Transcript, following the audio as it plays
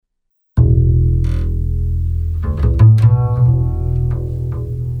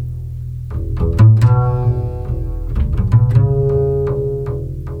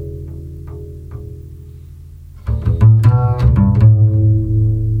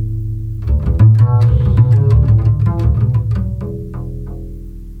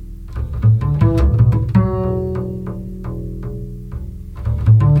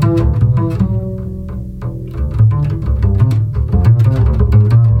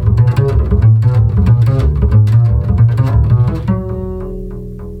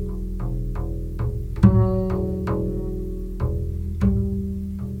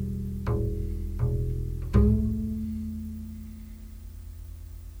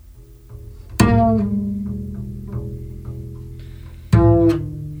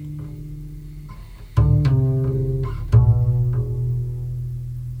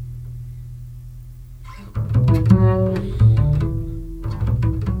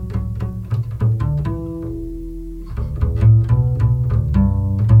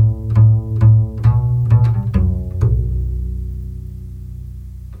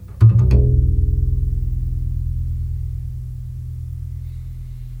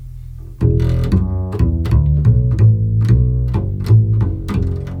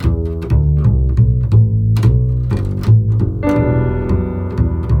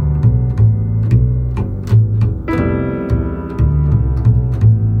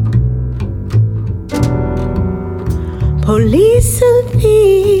police and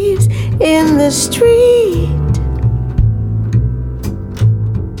thieves in the street,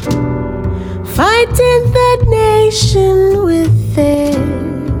 fighting the nation with their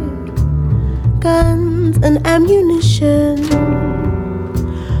guns and ammunition.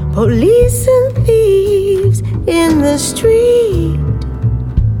 Police and thieves in the street,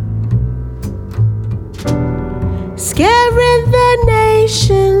 scaring the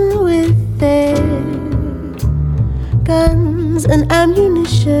nation with their guns and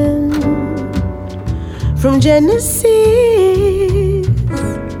ammunition. From Genesis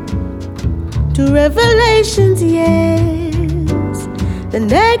to Revelations, yes, the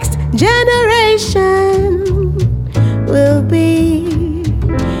next generation will be,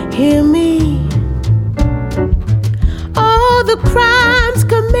 hear me, all the crimes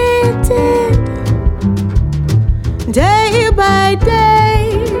committed day by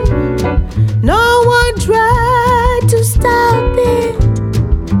day, no one tried to stop it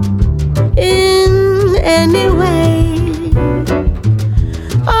in any way.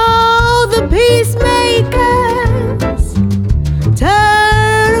 All the peacemakers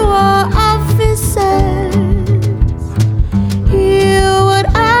turn war officers. Hear what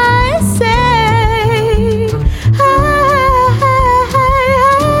I say.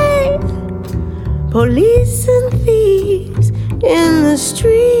 Police and thieves in the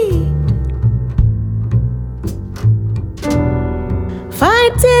street,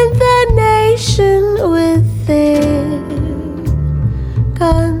 fighting the nation with their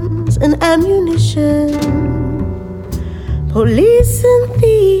guns and ammunition. Police and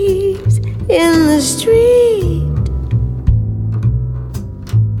thieves in the street,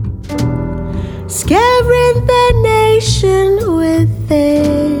 scaring the nation with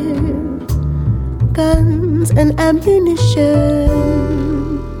their guns and ammunition.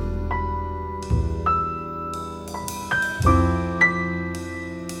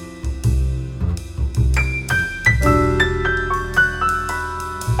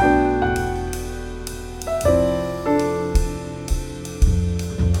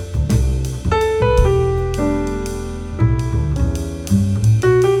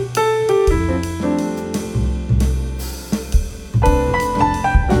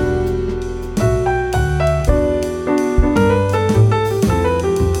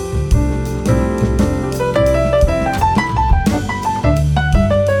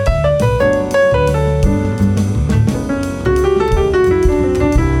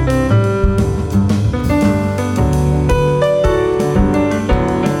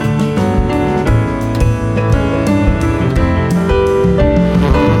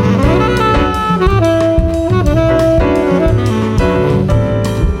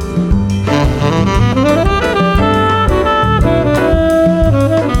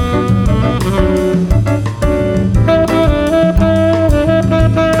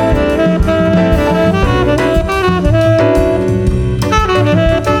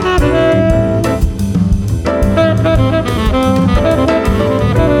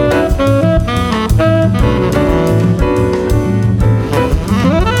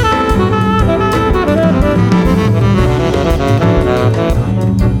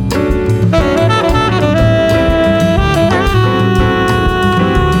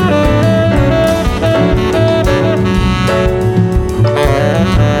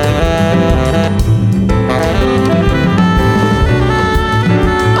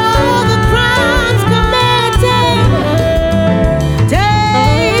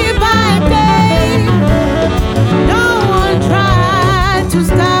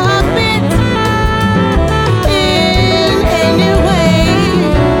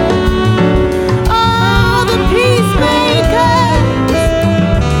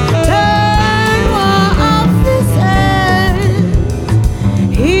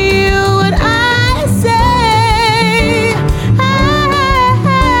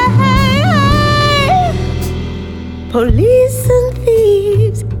 Police and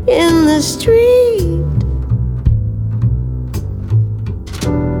thieves in the street,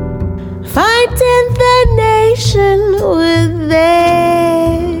 fighting the nation with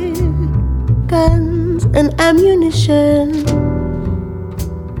their guns and ammunition.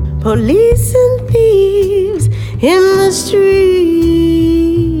 Police and thieves in the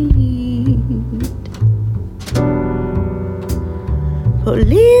street,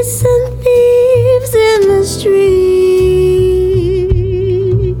 police and thieves in the street.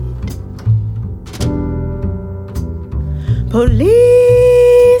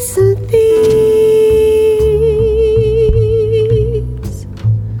 Police and thieves,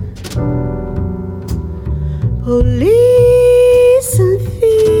 police and thieves.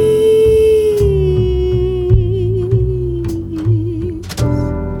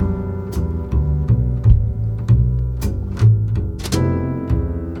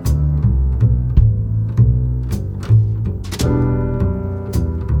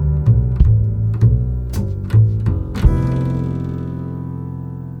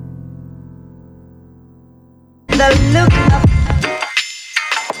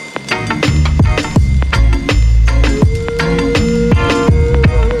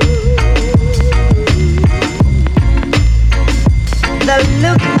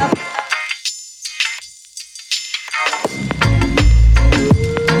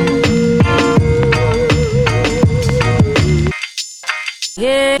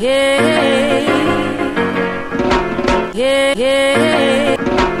 Yeah, yeah, yeah, yeah.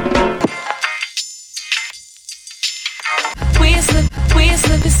 We're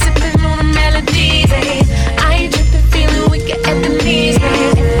slipping, sipping on the melodies. I ain't tripping, feeling wicked at the knees.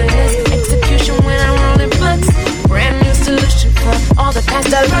 Effortless execution when I'm rolling blunts. Brand new solution for all the past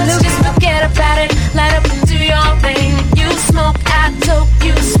runs. Just forget about it, light up and do your thing. You smoke, I dope,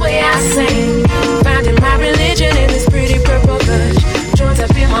 you sway, I sing. Finding my religion in this pretty purple bush. Joints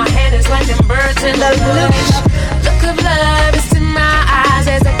up in my head, it's like them birds in the bush. Look of love is in my eyes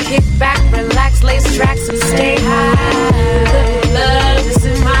as I kick back, relax, lace tracks and stay high. Look of love is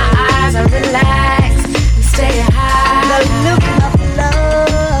in my eyes, I relax and stay high. The look of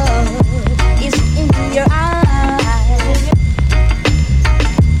love is in your eyes.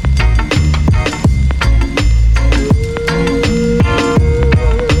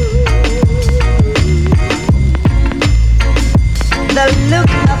 The look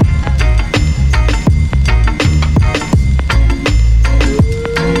of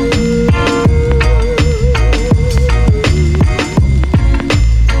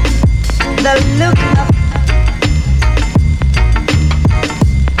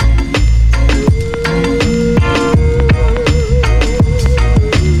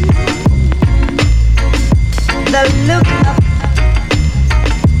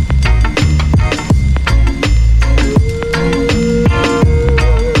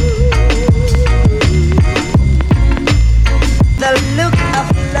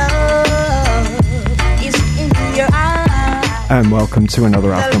and welcome to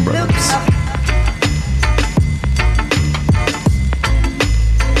another African Brothers.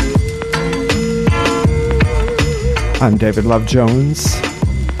 I'm David Love Jones,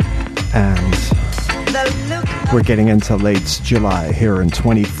 and we're getting into late July here in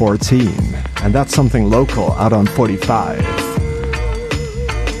 2014, and that's something local out on 45.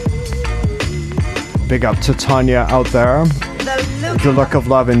 Big up to Tanya out there. The look of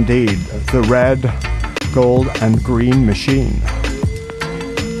love indeed. The red, gold and green machine.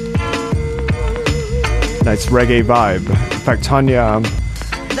 Nice reggae vibe. In fact, Tanya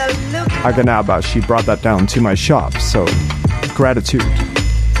Aganaba, she brought that down to my shop, so gratitude.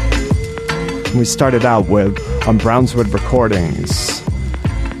 And we started out with, on Brownswood Recordings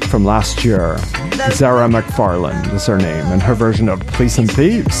from last year, Zara McFarland is her name, and her version of Police and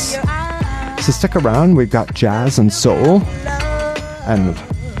Thieves. So stick around, we've got jazz and soul and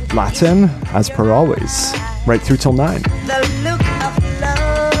Latin, as per always, right through till 9. The look of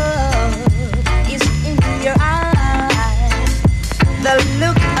love is in your eyes. The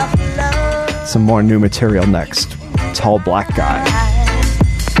look of love. Some more new material next. Tall Black Guy.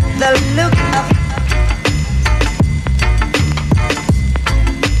 The look of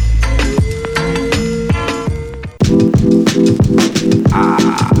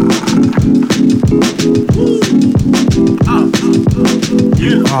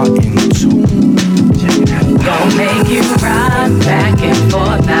You are in tune. Gonna make you ride back and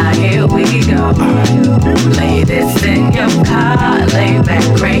forth. Now here we go. Play this in your car, lay back,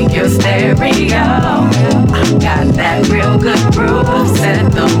 crank your stereo. Got that real good groove,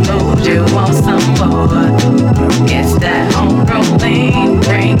 set the mood. You want some more? It's that homegrown lean,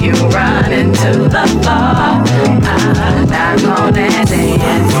 bring you running to the floor. I'm not gonna dance, not gonna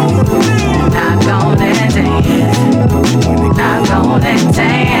dance, not gonna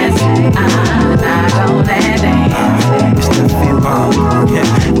dance. I'm not gonna dance. It's the feel,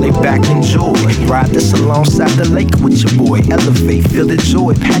 yeah. Lay back, enjoy. Ride this alongside the lake with your boy. Elevate, feel the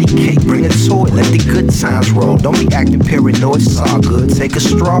joy. Patty cake, bring a toy. Let the good times roll. Don't be acting paranoid, it's all good. Take a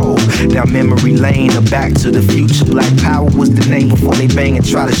stroll down memory lane or back to the future. Black Power was the name before they bang and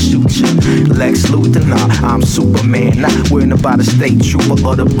try to shoot you. Lex Luthor, nah, I'm Superman. Not worrying about a state trooper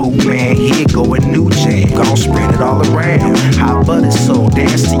or the boot man. Here go a new jam. Gon' spread it all around. Hot butter soul,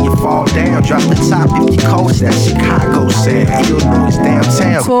 dance till you fall down. Drop the top if you coast that Chicago sound. Illinois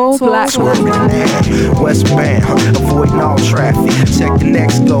downtown. Full black. Swerving now, westbound, avoiding all traffic. Check the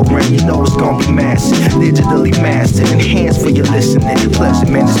next go round, you know it's gonna be massive. Digitally mastered, enhanced for your listening.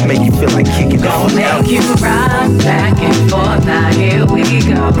 Pleasure, man, just make you feel like kicking it. Gonna make you ride back and forth. Now here we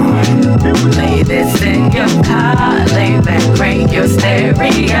go. Play this in your car, lay back, crank your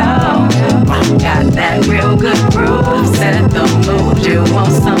stereo. Got that real good groove, set the mood. You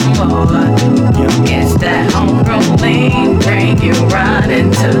want some more? It's that homegrown lean, bring you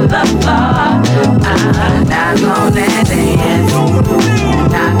running to the floor. I'm not gonna dance, not gonna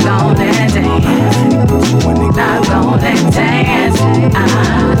dance, not gonna dance.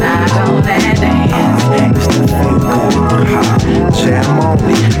 I'm not gonna dance. It's the feel, jam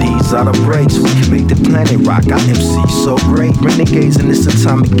only. These are the breaks. We can make the planet rock. Our MC so great. Bring the stargazing, it's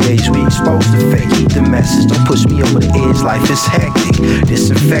atomic gauge. We expose the fake, keep the message. Don't push me over the edge, life is hectic.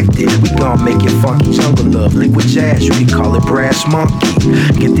 Disinfected, we gon' make it funky. Jungle love, liquid jazz, you can call it brass monkey.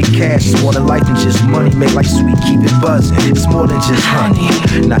 Get the cash, it's more than life than just money. Make life sweet, keep it buzzing. It's more than just honey.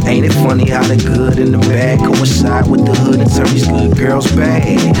 Now ain't it funny how the good and the bad coincide with the hood and turn these good girls bad?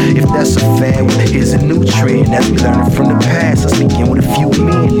 If that's a fad, well, here's a new trend. As we learning from the past, let's begin with a few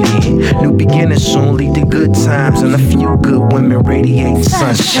men then. New beginnings soon lead to good times, and a few good women radiate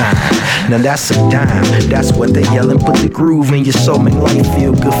sunshine. Now that's a dime, that's what they yellin'. Put the groove in your soul, make life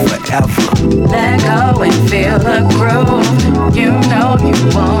feel good forever. Let go and feel the groove. You know you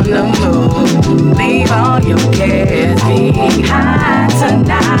wanna move. Leave all your cares behind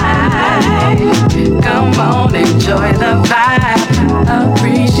tonight. Come on, enjoy the vibe.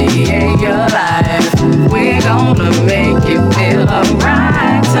 Appreciate your life. We're gonna make you feel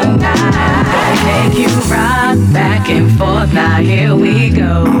alright tonight. Take you right back and forth. Now here we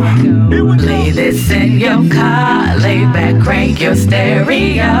go. Play this in your car. Lay back, crank your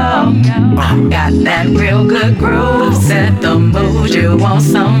stereo. Got that real good groove. Set the mood. You want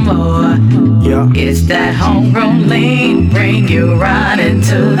some more? It's that homegrown lean. Bring you right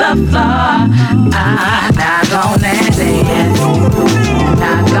into the floor. Not gonna dance.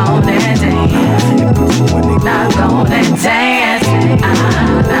 Not gonna dance. Not gonna dance.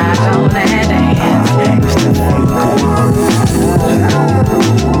 Not gonna dance.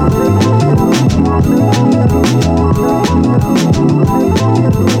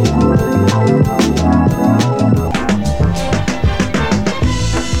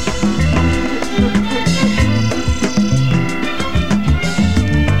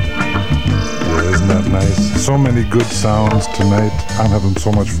 So many good sounds tonight. I'm having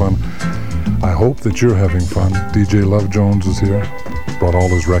so much fun. I hope that you're having fun. DJ Love Jones is here. Brought all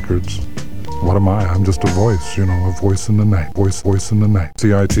his records. What am I? I'm just a voice, you know, a voice in the night. Voice in the night.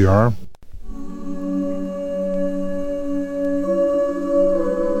 CITR.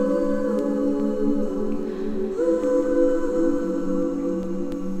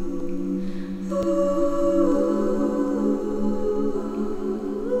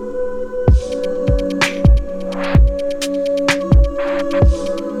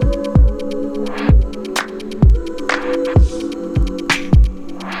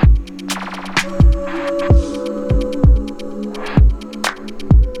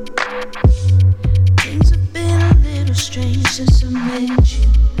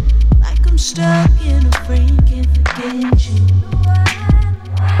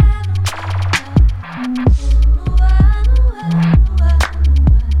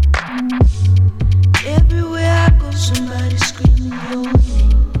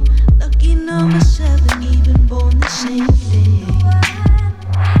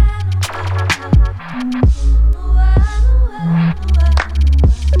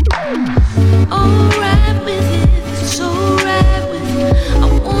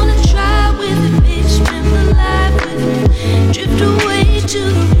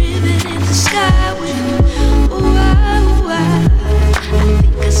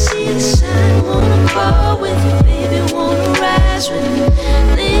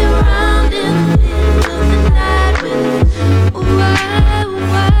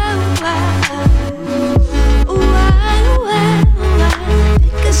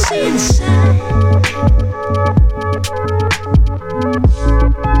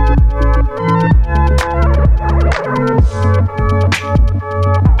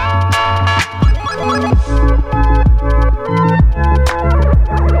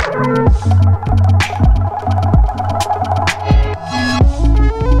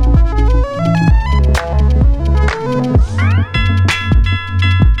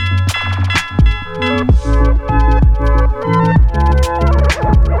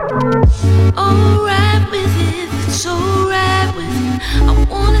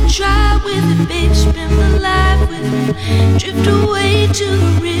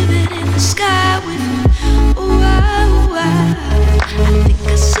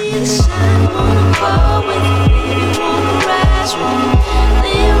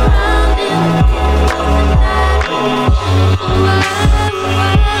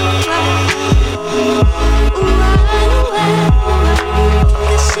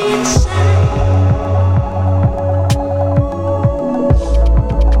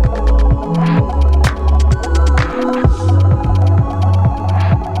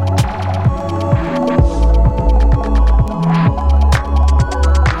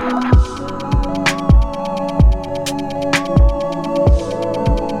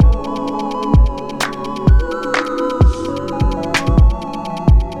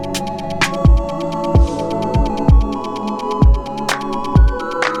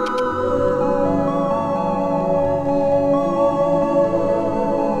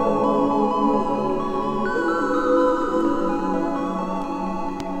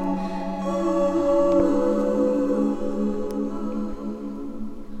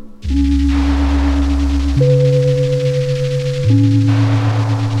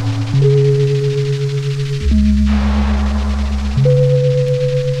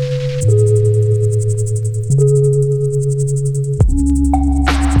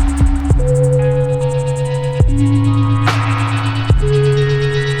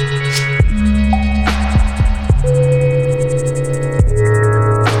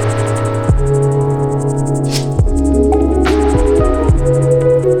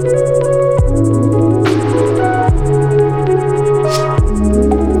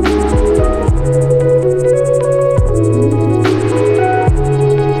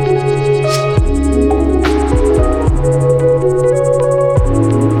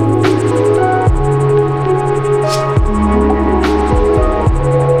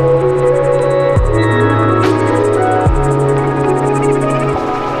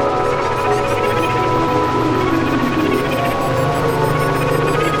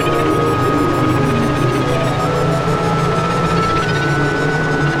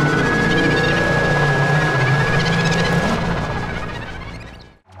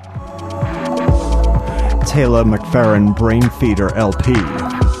 Taylor McFerrin Brain Feeder LP.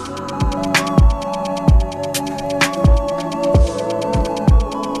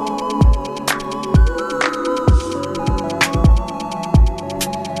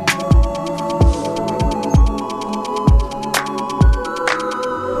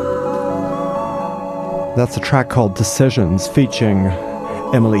 That's a track called Decisions featuring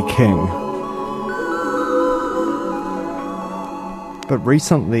Emily King. But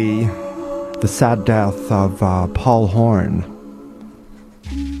recently, the sad death of Paul Horn.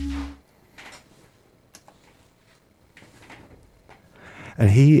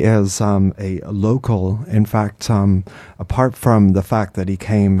 And he is a local, in fact, apart from the fact that he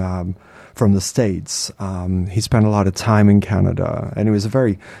came from the States, he spent a lot of time in Canada, and he was a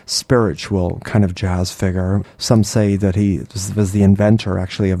very spiritual kind of jazz figure. Some say that he was the inventor,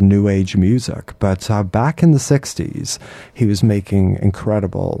 actually, of New Age music. But back in the 60s, he was making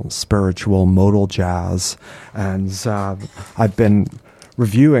incredible spiritual modal jazz, and I've been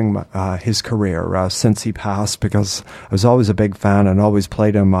reviewing his career since he passed, because I was always a big fan and always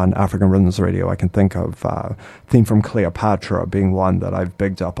played him on African Rhythms Radio. I can think of Theme from Cleopatra being one that I've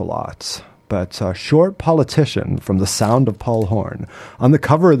bigged up a lot. But Short Politician from The Sound of Paul Horn. On the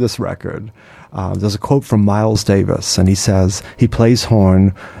cover of this record, there's a quote from Miles Davis, and he says, he plays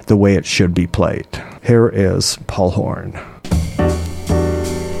horn the way it should be played. Here is Paul Horn.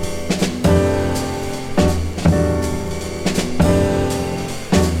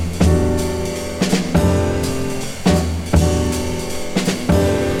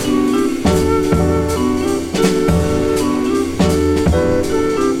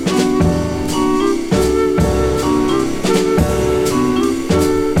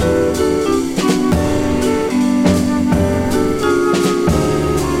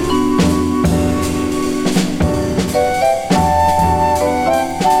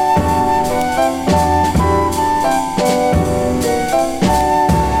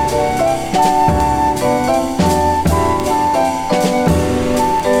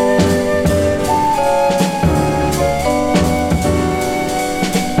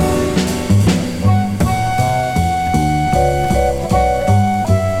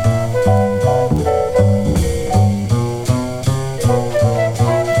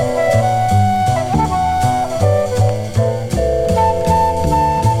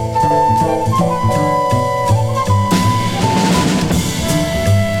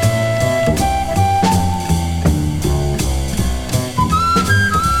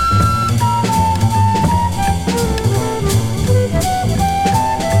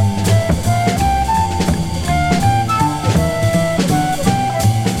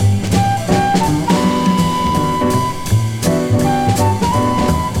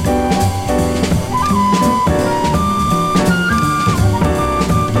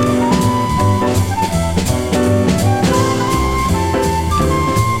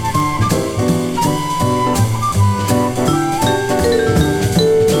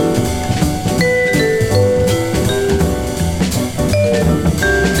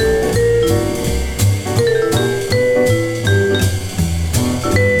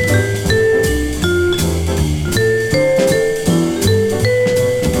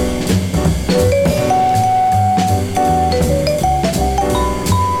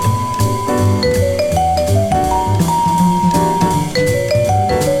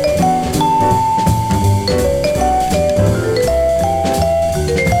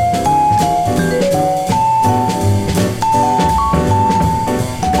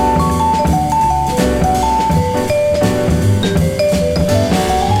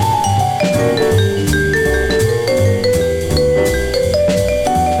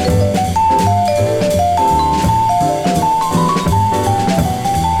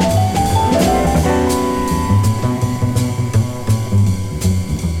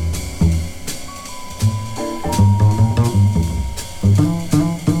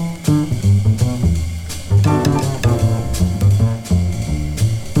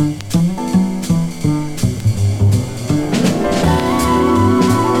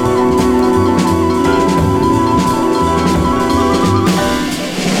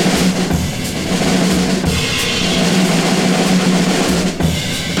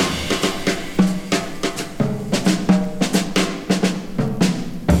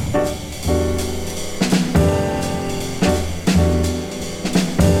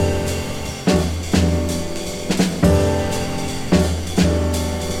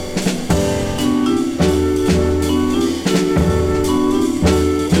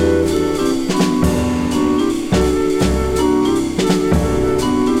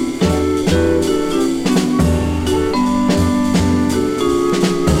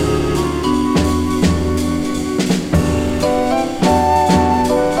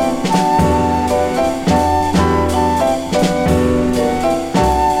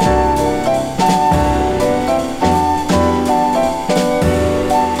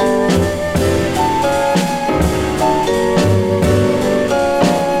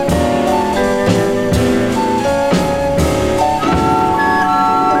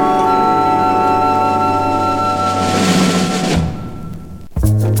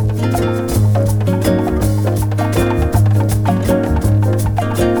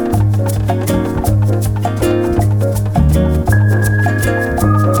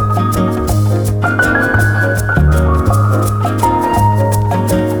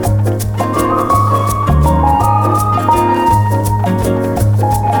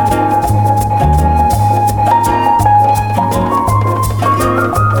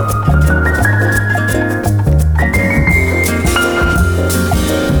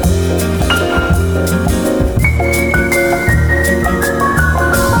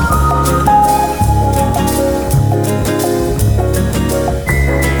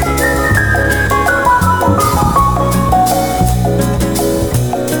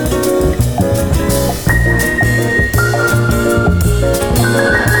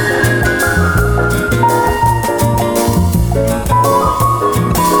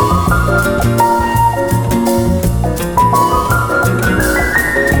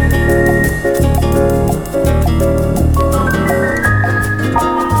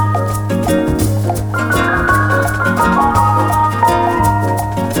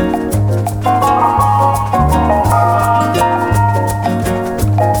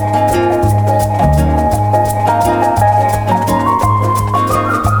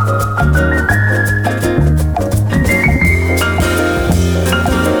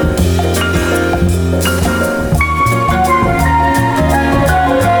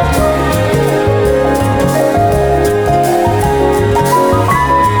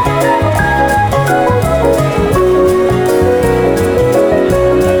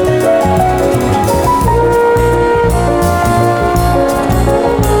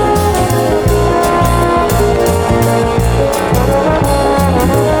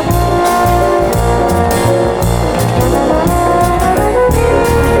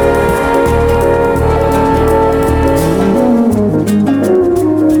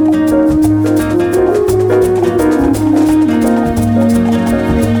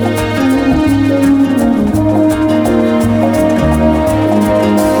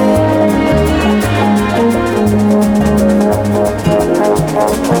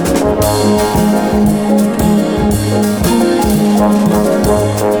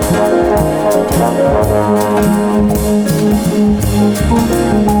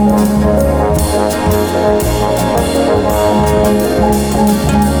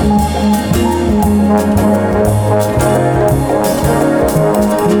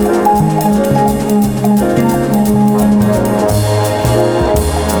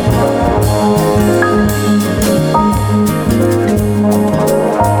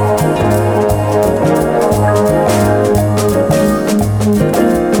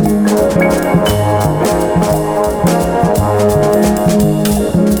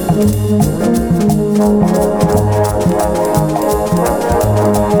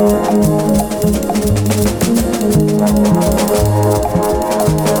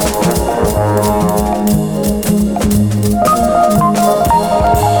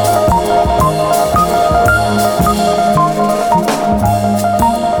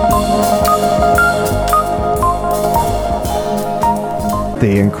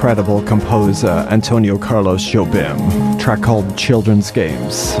 The incredible composer Antonio Carlos Jobim, track called Children's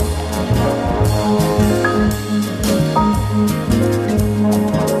Games.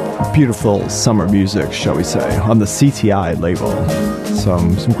 Beautiful summer music, shall we say, on the CTI label.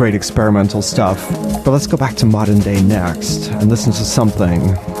 Some great experimental stuff. But let's go back to modern day next and listen to something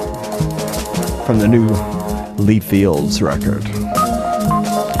from the new Lee Fields record.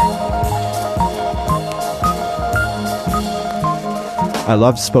 I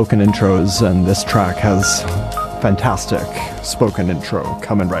love spoken intros, and this track has fantastic spoken intro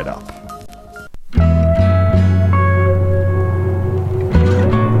coming right up.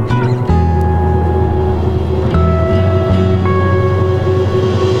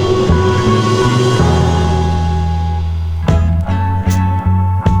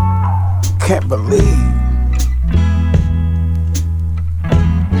 Can't believe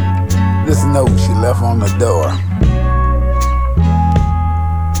this note she left on the door,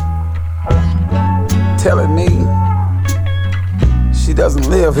 telling me she doesn't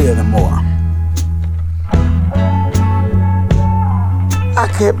live here anymore. I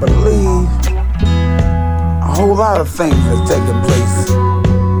can't believe a whole lot of things have taken place.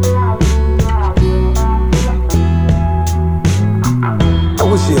 I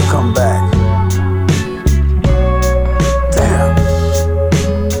wish she'd come back. Damn,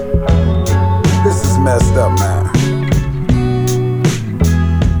 this is messed up, man.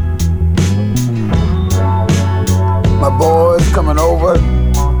 My boys coming over,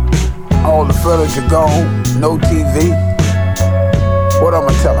 all the furniture gone, no TV. What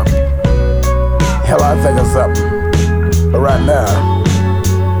I'ma tell them? Hell, I think of something. But right now,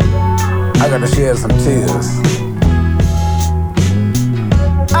 I gotta shed some tears.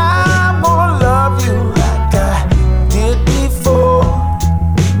 I'm gonna love you like I did before.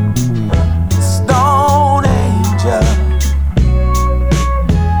 Stone Angel.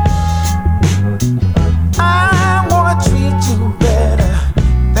 Treat you better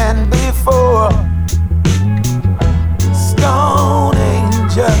than before. Stone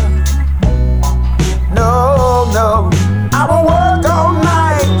Angel. No, no. I will work all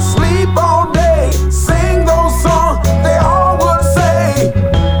night, sleep all day, sing those songs they all would say.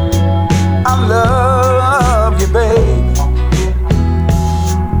 I love you, babe.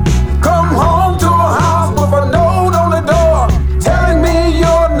 Come home to a house with a note on the door telling me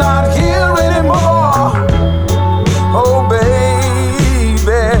you're not here anymore. Oh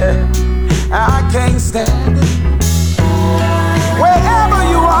baby, I can't stand it. Wherever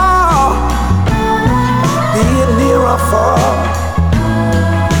you are, be it near or far,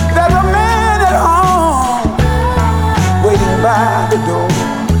 there's a man at home waiting by the door,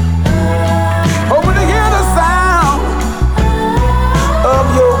 hoping to hear the sound of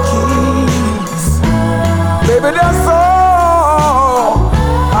your keys. Baby, that's all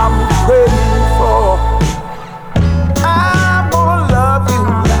I'm praying for.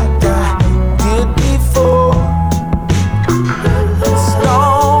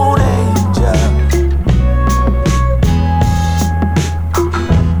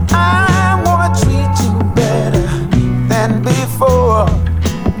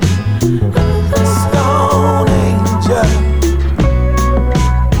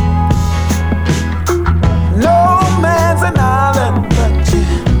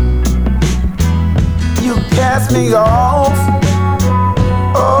 Me off,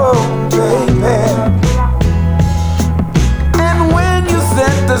 oh baby. And when you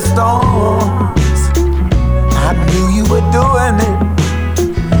sent the storms, I knew you were doing it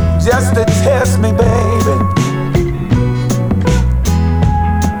just to test me, baby.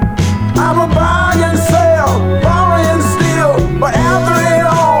 I'm a buy and sell, borrow and steal, but after it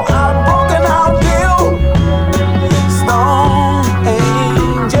all, I'm broken out deal. Stone Angel.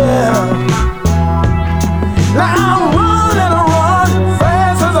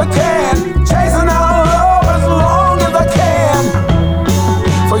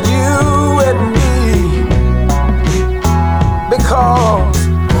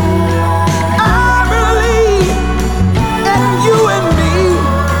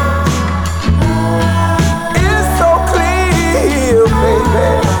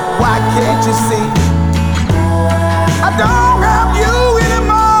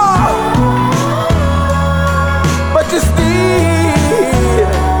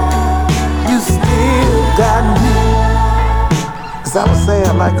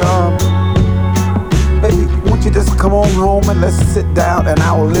 Come on home and let's sit down in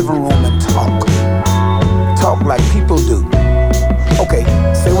our living room and talk. Talk like people do. Okay,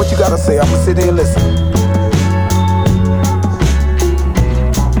 say what you gotta say. I'm gonna sit here and listen.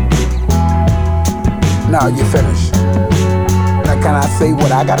 Now you finished. Now can I say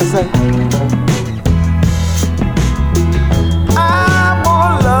what I gotta say? I'm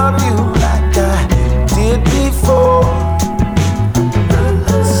gonna love you like I did before.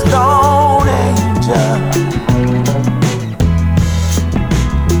 Stone Angel.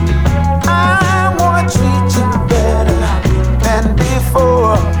 I wanna treat you better than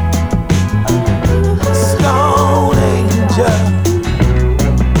before. Stone Angel.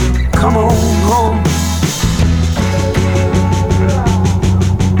 Come on home.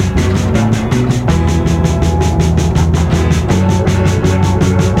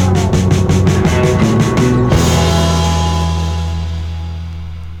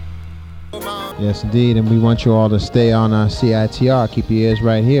 Yes, indeed, and we want you all to stay on CITR. Keep your ears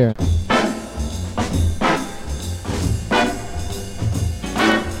right here.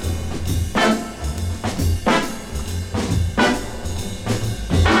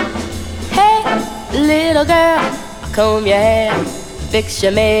 Hey, little girl, comb your hair, fix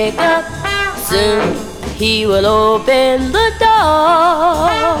your makeup. Soon he will open the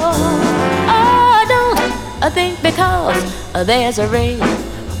door. Oh, don't think because there's a ring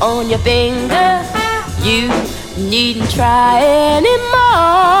on your finger, you needn't try anymore.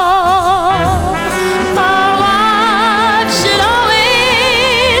 For wives should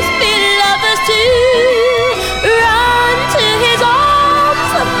always be lovers too. Run to his arms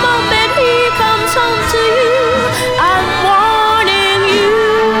the moment he comes home to you. I'm warning you.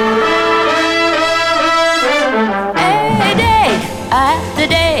 Every day after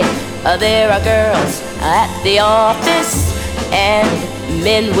day, there are girls at the office, and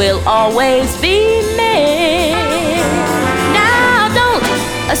men will always be men. Now don't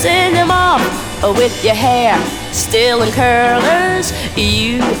send him off with your hair still in curlers.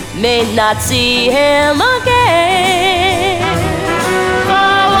 You may not see him again.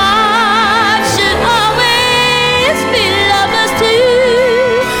 For wives should always be lovers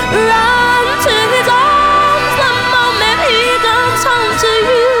too. Run to his arms the moment he comes home to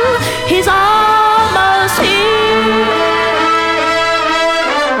you. He's almost here.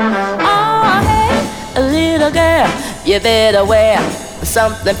 Little girl, you better wear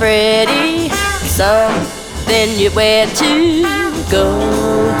something pretty, something you wear to go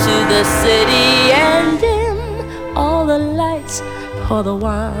to the city and dim all the lights, pour the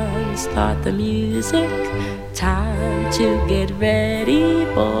wine, start the music. Time to get ready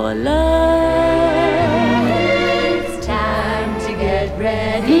for love. It's time to get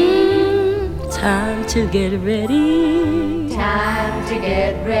ready. Time to get ready. Time to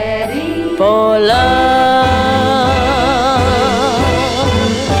get ready for love.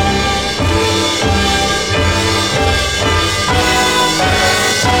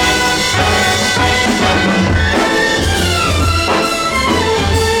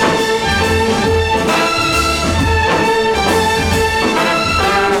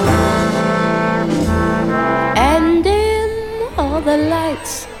 And dim all the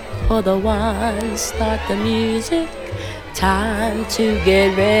lights, pour the wine, start the music. Time to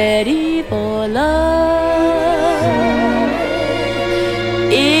get ready for love.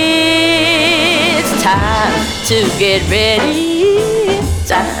 It's time to get ready.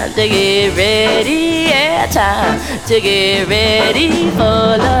 Time to get ready. Yeah, time to get ready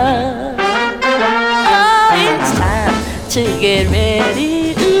for love. Oh, it's time to get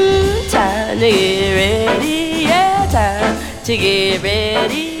ready. Time to get ready. Yeah, time to get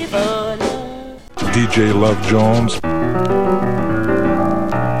ready for love. DJ Love Jones.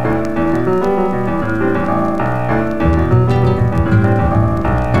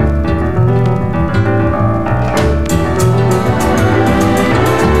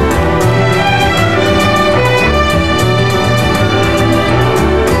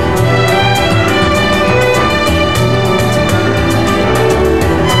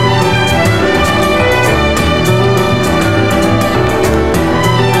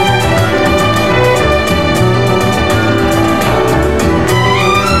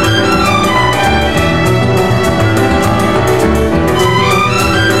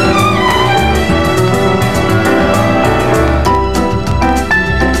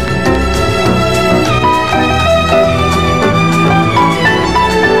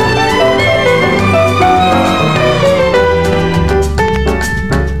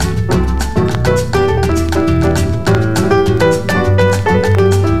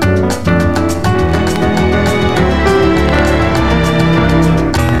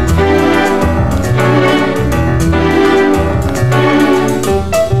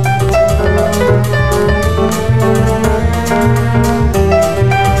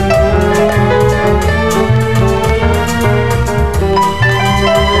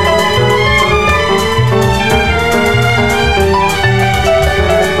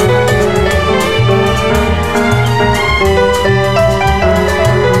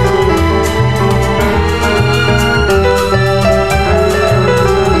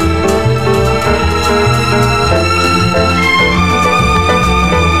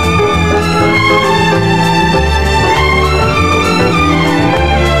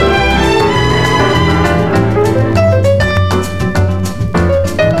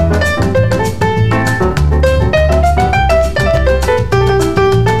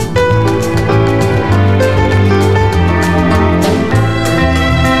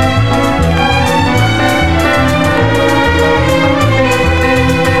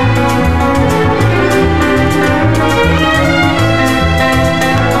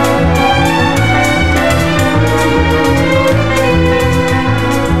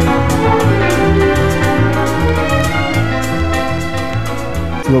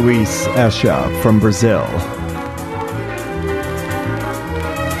 Luis Esha from Brazil.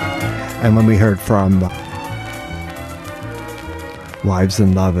 And when we heard from Wives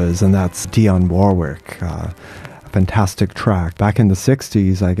and Lovers, and that's Dionne Warwick, a fantastic track. Back in the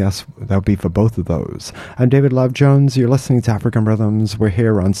 60s, I guess that would be for both of those. I'm David Love Jones. You're listening to African Rhythms. We're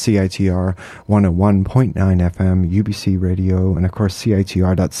here on CITR 101.9 FM, UBC Radio, and of course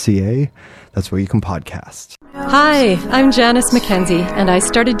CITR.ca. That's where you can podcast. Hi, I'm Janice McKenzie, and I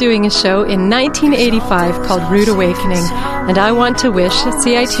started doing a show in 1985 called Rude Awakening, and I want to wish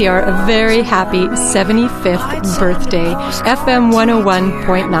CITR a very happy 75th birthday, FM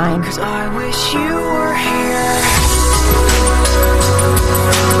 101.9. 'Cause I wish you were here.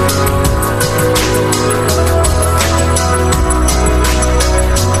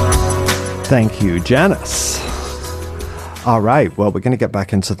 Thank you, Janice. All right, well, we're going to get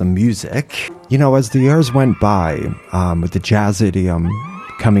back into the music. You know, as the years went by, with the jazz idiom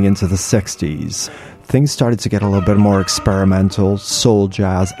coming into the 60s, things started to get a little bit more experimental. Soul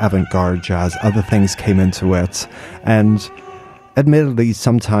jazz, avant-garde jazz, other things came into it. And admittedly,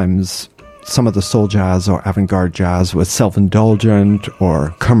 sometimes some of the soul jazz or avant-garde jazz was self-indulgent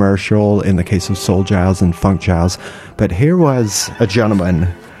or commercial in the case of soul jazz and funk jazz. But here was a gentleman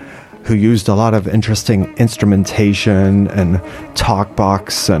who used a lot of interesting instrumentation and talk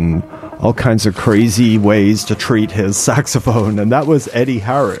box and all kinds of crazy ways to treat his saxophone, and that was Eddie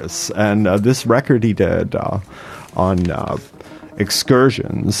Harris. And this record he did on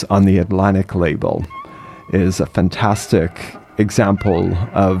Excursions on the Atlantic label is a fantastic example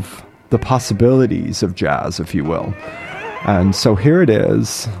of the possibilities of jazz, if you will. And so here it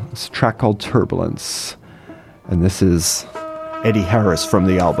is. It's a track called Turbulence, and this is Eddie Harris from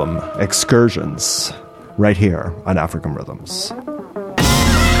the album Excursions, right here on African Rhythms.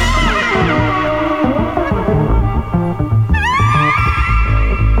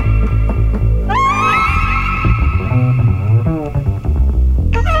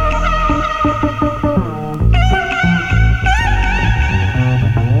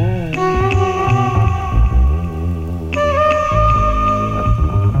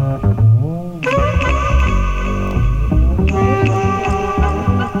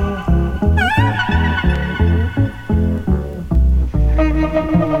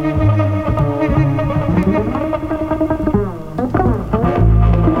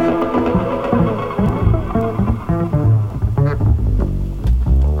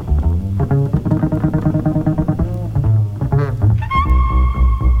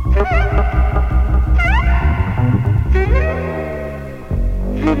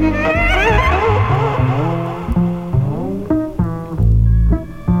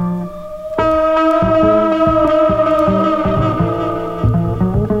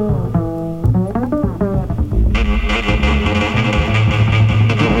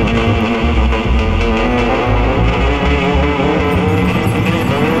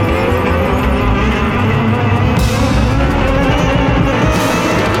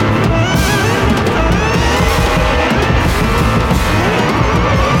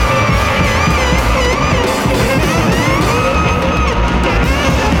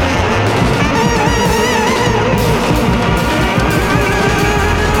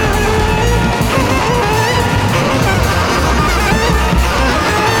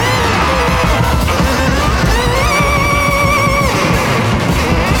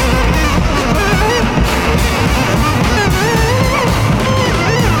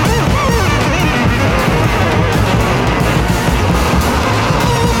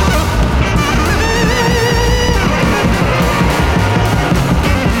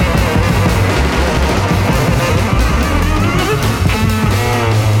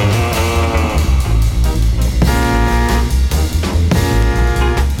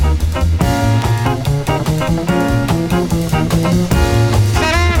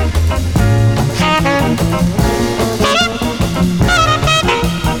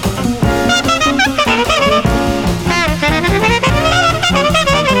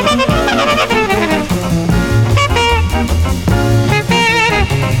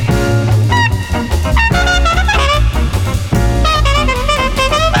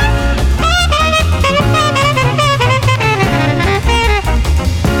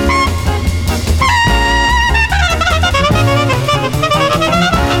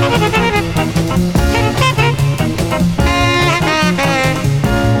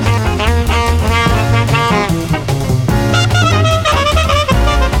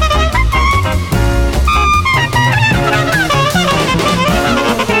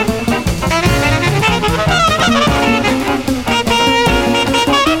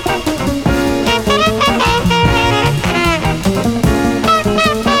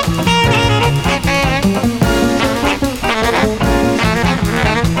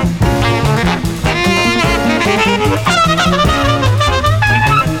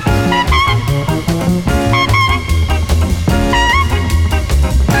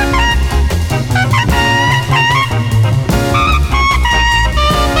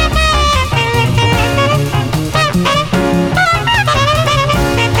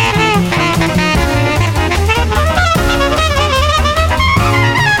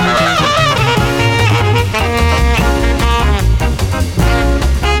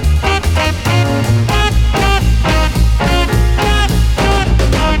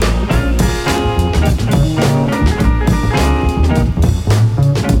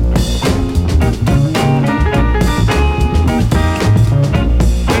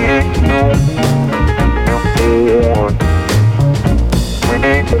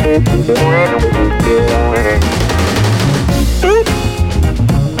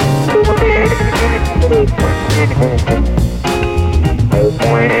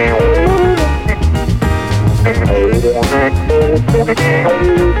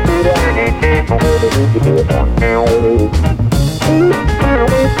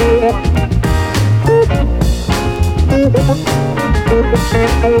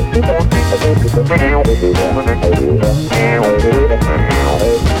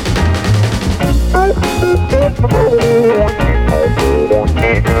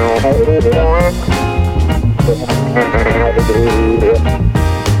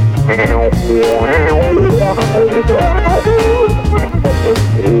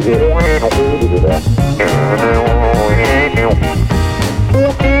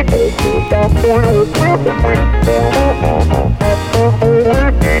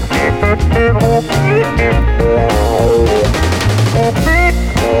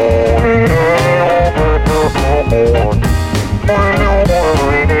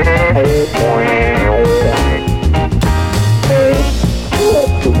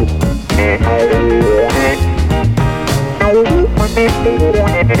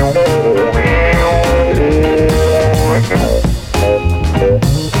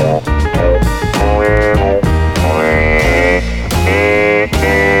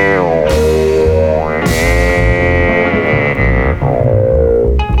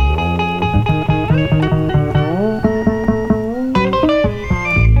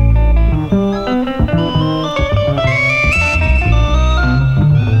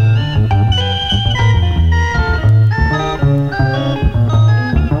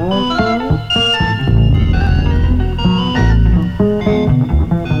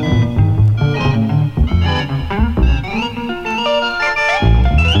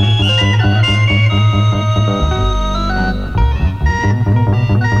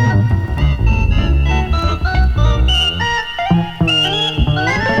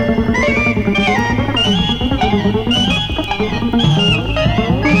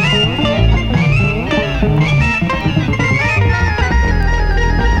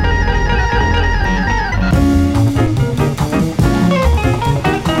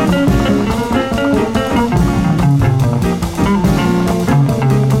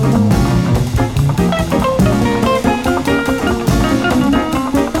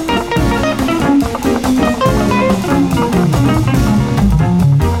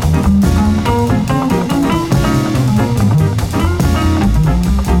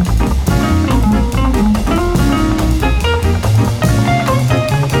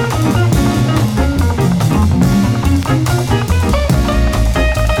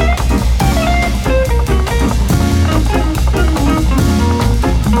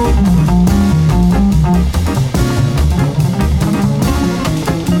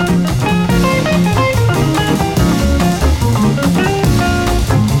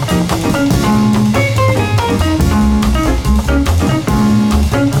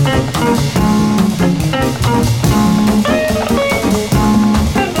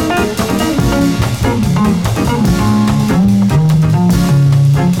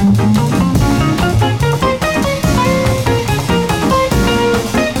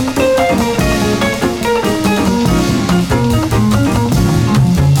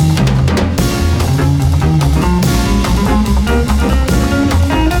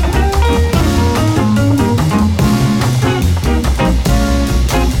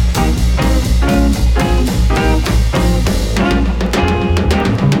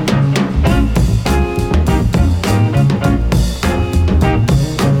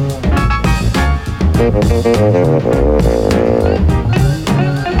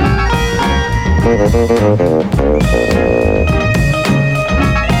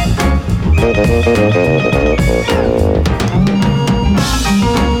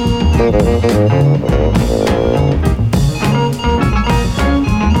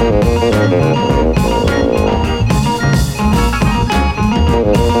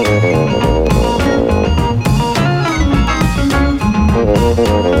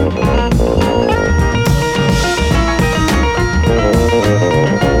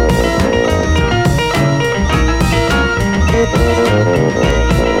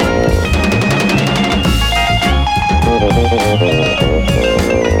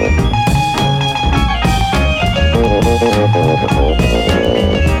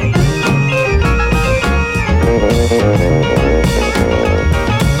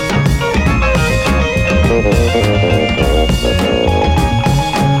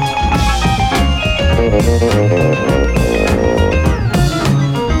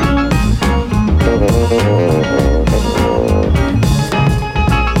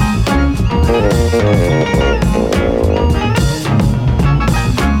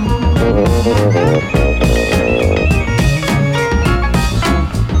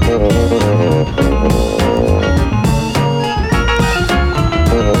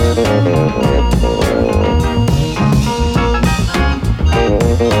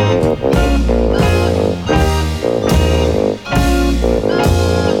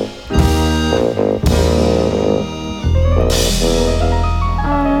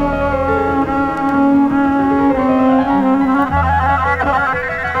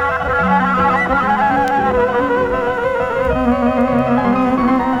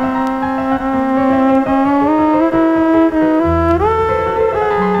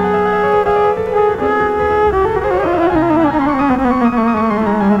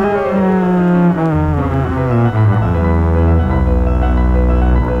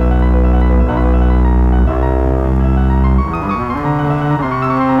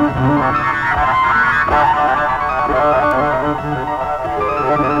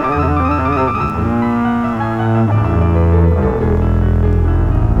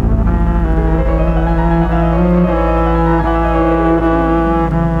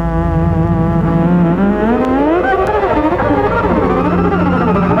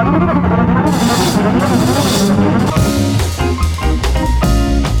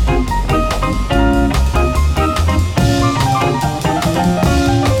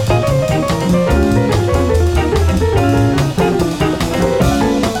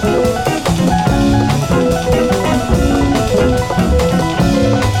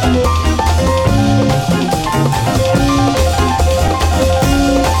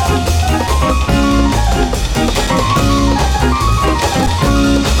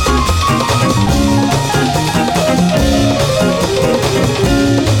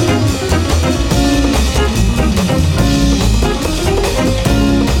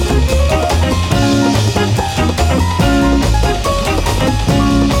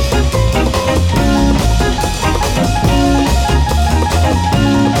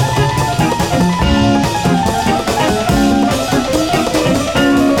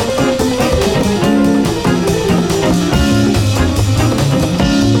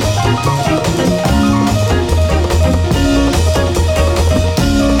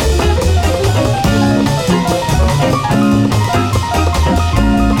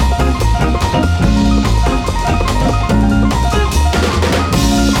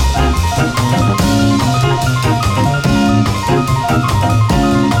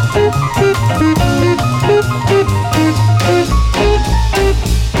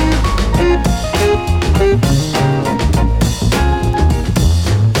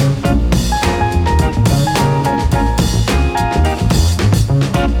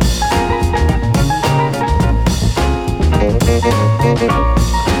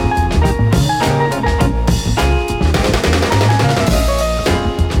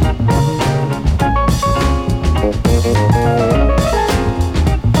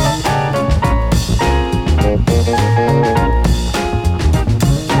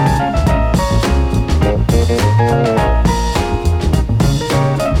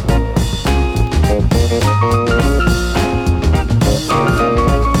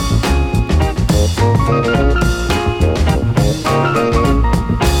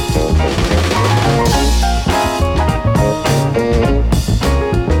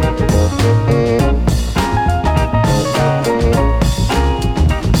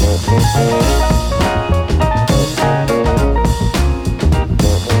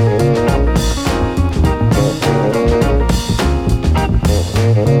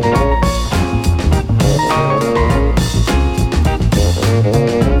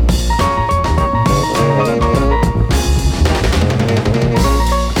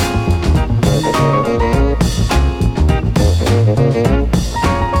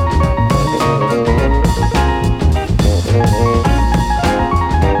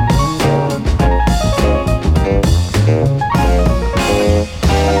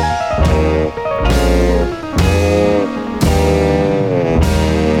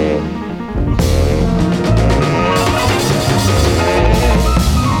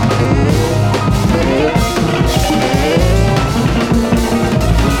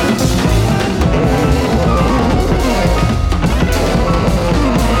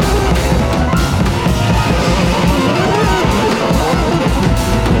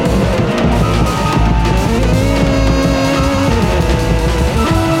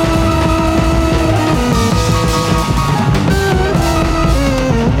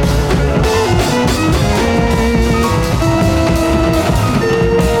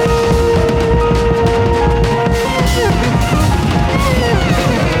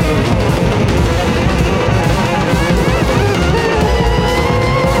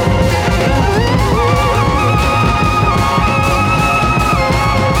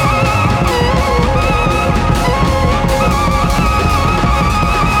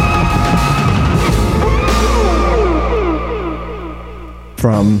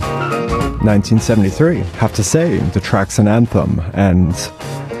 From 1973, have to say, the track's an anthem, and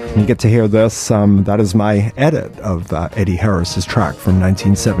you get to hear this. That is my edit of Eddie Harris's track from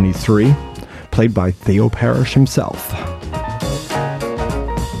 1973, played by Theo Parrish himself.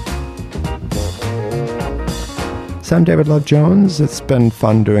 So I'm David Love Jones. It's been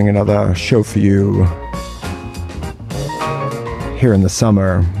fun doing another show for you here in the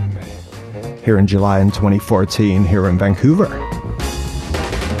summer, here in July in 2014, here in Vancouver.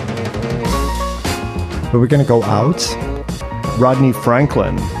 But we're going to go out. Rodney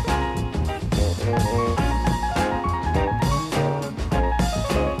Franklin.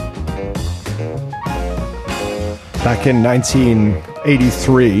 Back in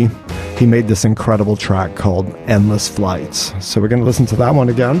 1983, he made this incredible track called Endless Flights. So we're going to listen to that one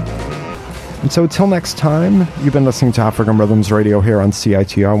again. And so until next time, you've been listening to African Rhythms Radio here on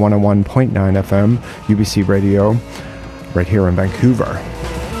CITR 101.9 FM, UBC Radio, right here in Vancouver.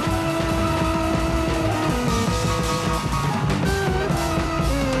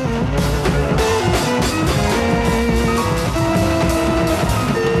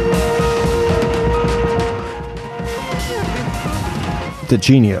 The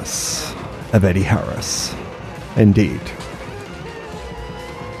genius of Eddie Harris, indeed.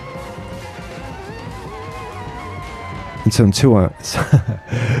 And so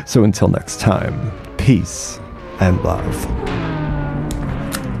until next time, peace and love.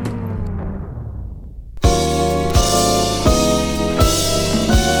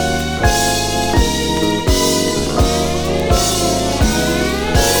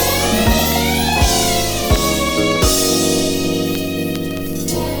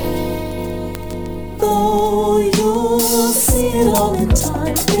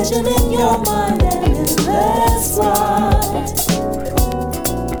 Vision in your mind and endless ride,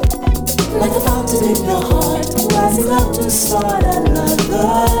 like a fountain in your heart, rising up to start another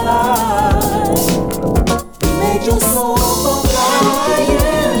life. You made your soul go fly.